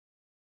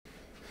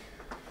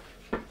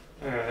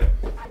Alright.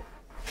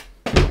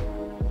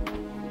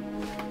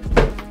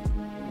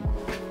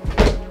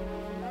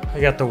 I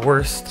got the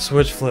worst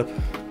switch flip.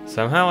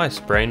 Somehow I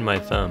sprained my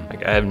thumb.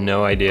 Like, I have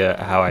no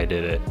idea how I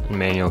did it.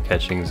 Manual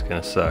catching is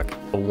gonna suck.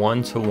 A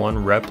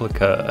 1-to-1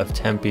 replica of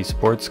Tempe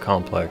Sports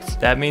Complex.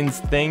 That means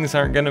things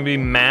aren't gonna be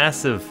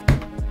massive.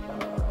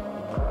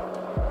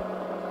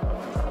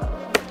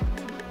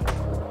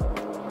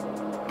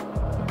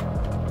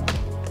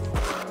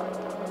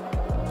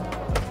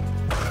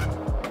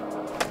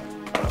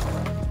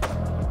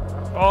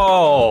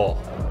 Oh,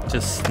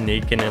 just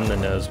sneaking in the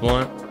nose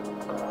blunt.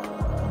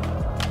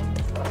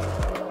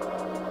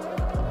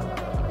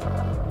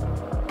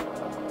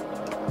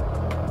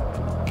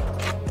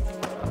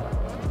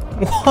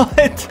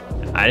 What?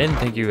 I didn't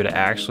think you would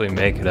actually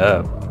make it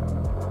up.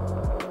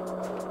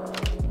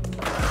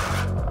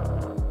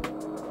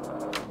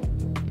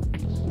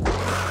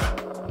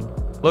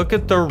 Look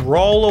at the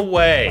roll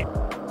away.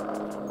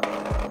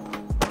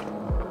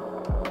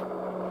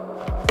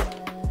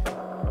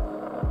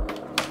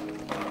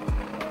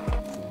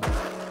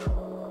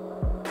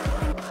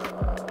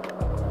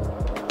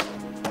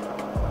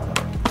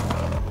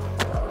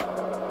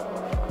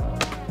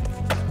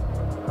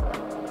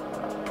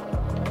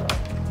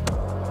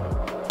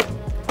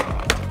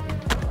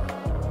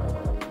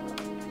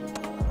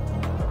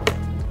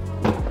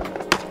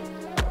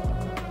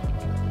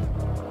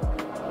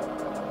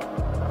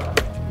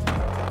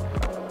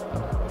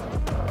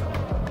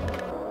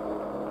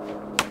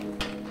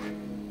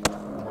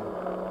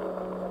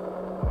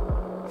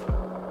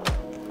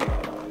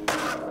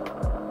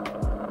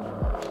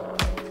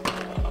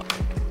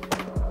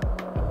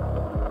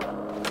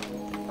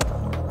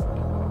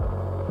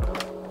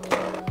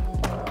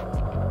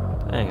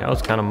 Dang, I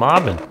was kind of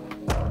mobbing.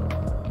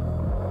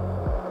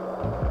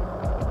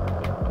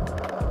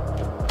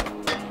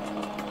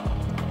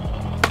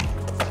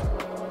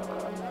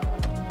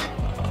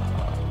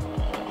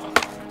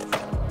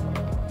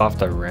 Off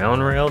the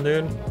round rail,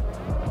 dude.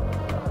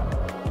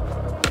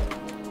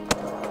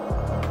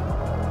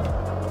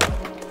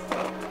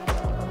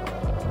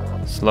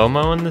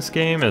 Slow-mo in this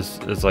game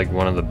is like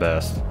one of the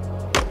best.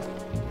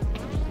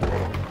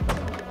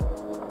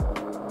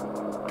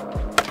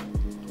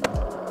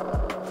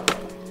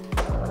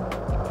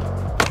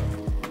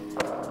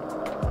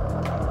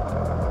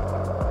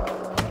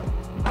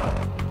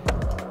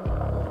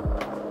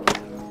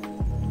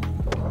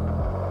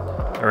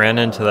 I ran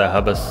into that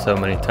hubba so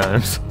many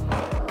times.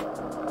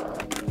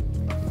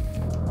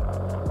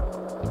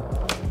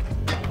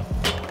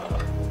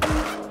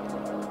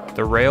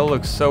 The rail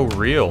looks so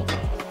real.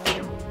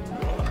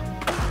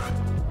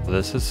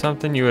 This is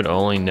something you would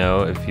only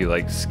know if you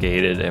like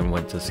skated and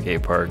went to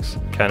skate parks.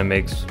 Kind of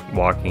makes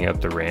walking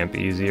up the ramp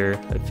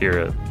easier if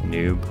you're a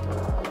noob.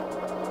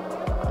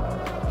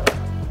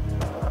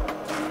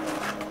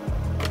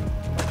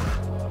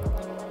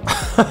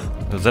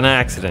 It was an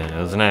accident. It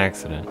was an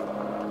accident.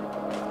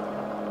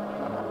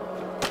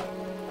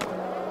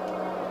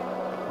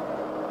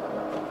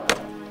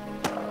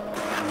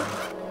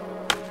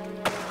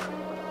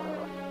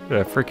 Dude,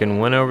 I freaking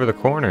went over the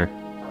corner.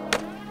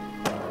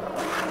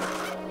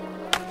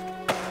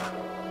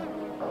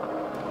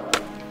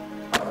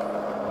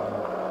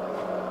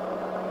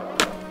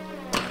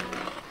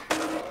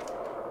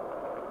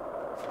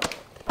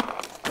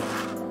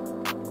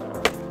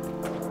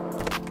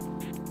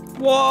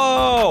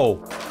 Whoa!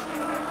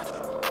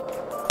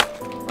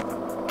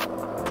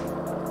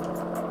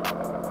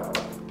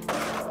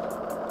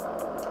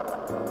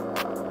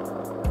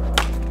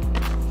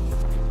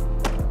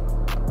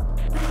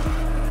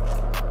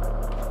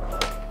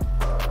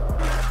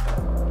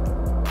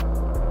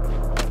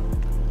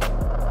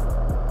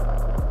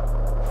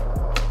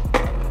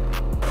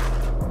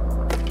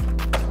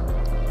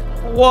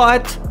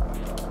 What?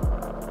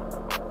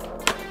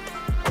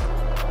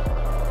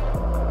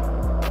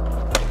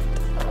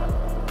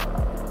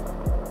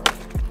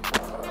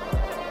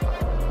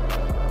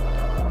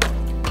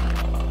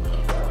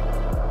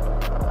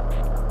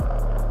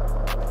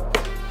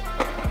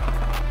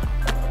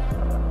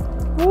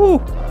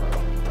 Woo!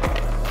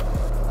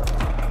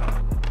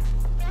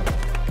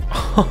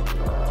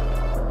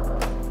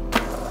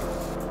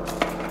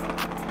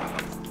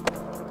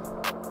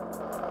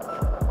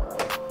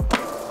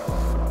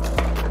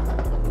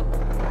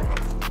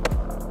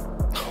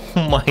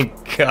 Oh my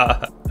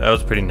god, that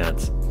was pretty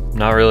nuts.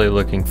 Not really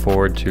looking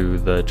forward to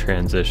the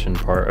transition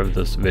part of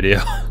this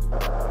video.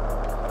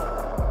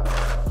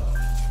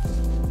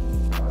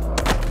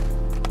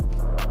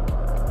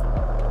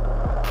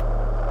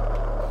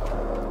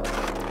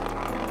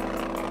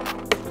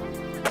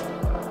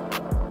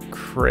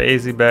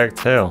 Crazy back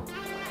tail.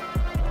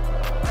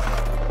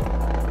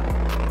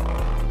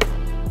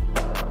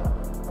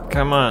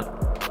 Come on,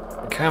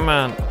 come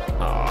on.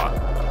 Aw.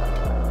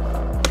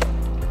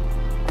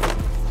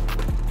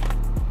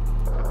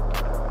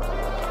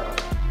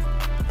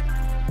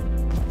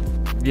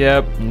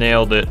 Yep,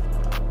 nailed it.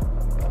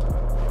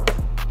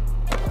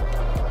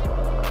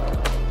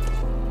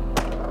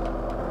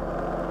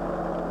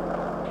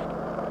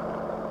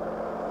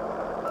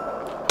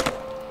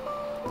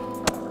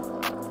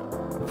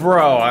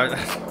 Bro,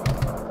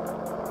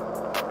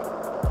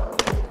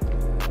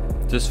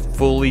 just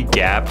fully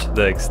gapped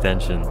the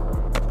extension.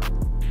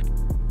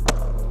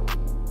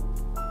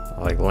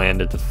 Like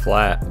landed to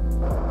flat.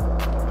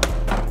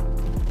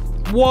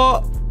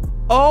 What?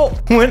 Oh,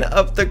 went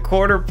up the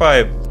quarter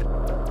pipe.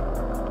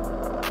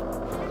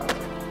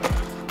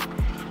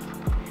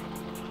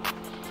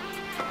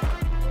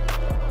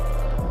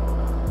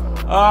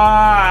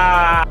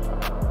 Ah!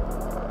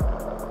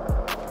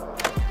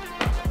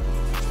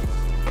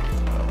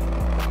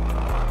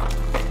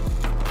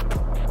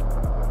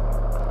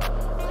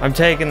 I'm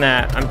taking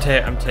that. I'm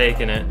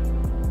taking it.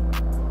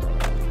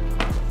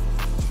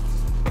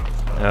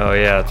 Oh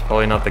yeah, it's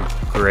probably not the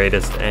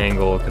greatest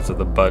angle because of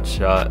the butt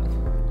shot.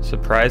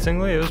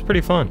 Surprisingly, it was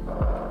pretty fun.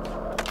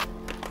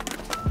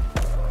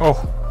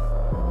 Oh.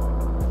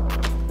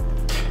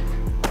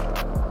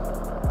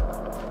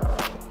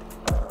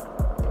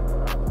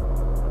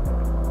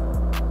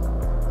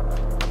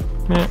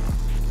 Yeah.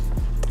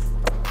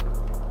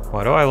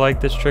 Why do I like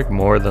this trick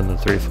more than the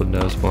 3-flip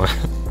nose one?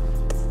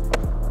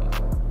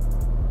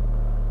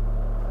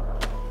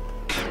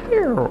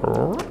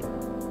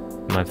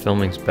 My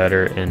filming's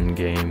better in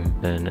game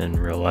than in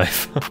real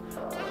life.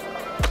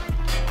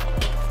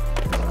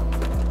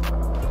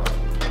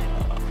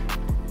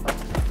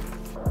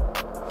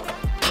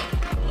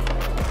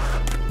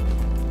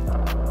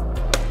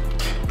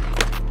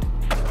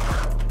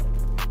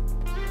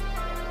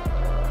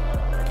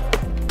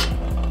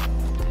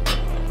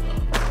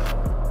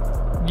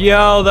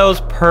 Yo, that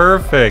was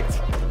perfect.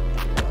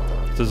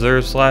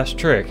 Deserves last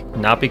trick.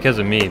 Not because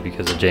of me,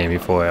 because of Jamie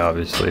Foy,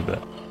 obviously,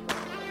 but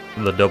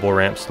the double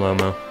ramp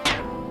slow-mo.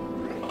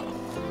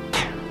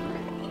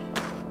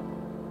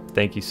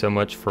 Thank you so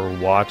much for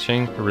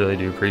watching. I really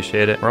do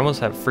appreciate it. We're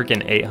almost at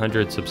freaking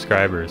 800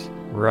 subscribers.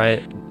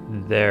 Right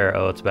there.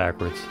 Oh, it's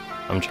backwards.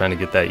 I'm trying to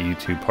get that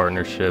YouTube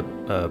partnership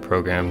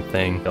program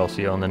thing. I'll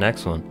see you on the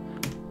next one.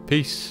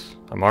 Peace.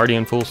 I'm already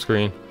in full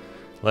screen.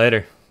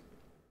 Later.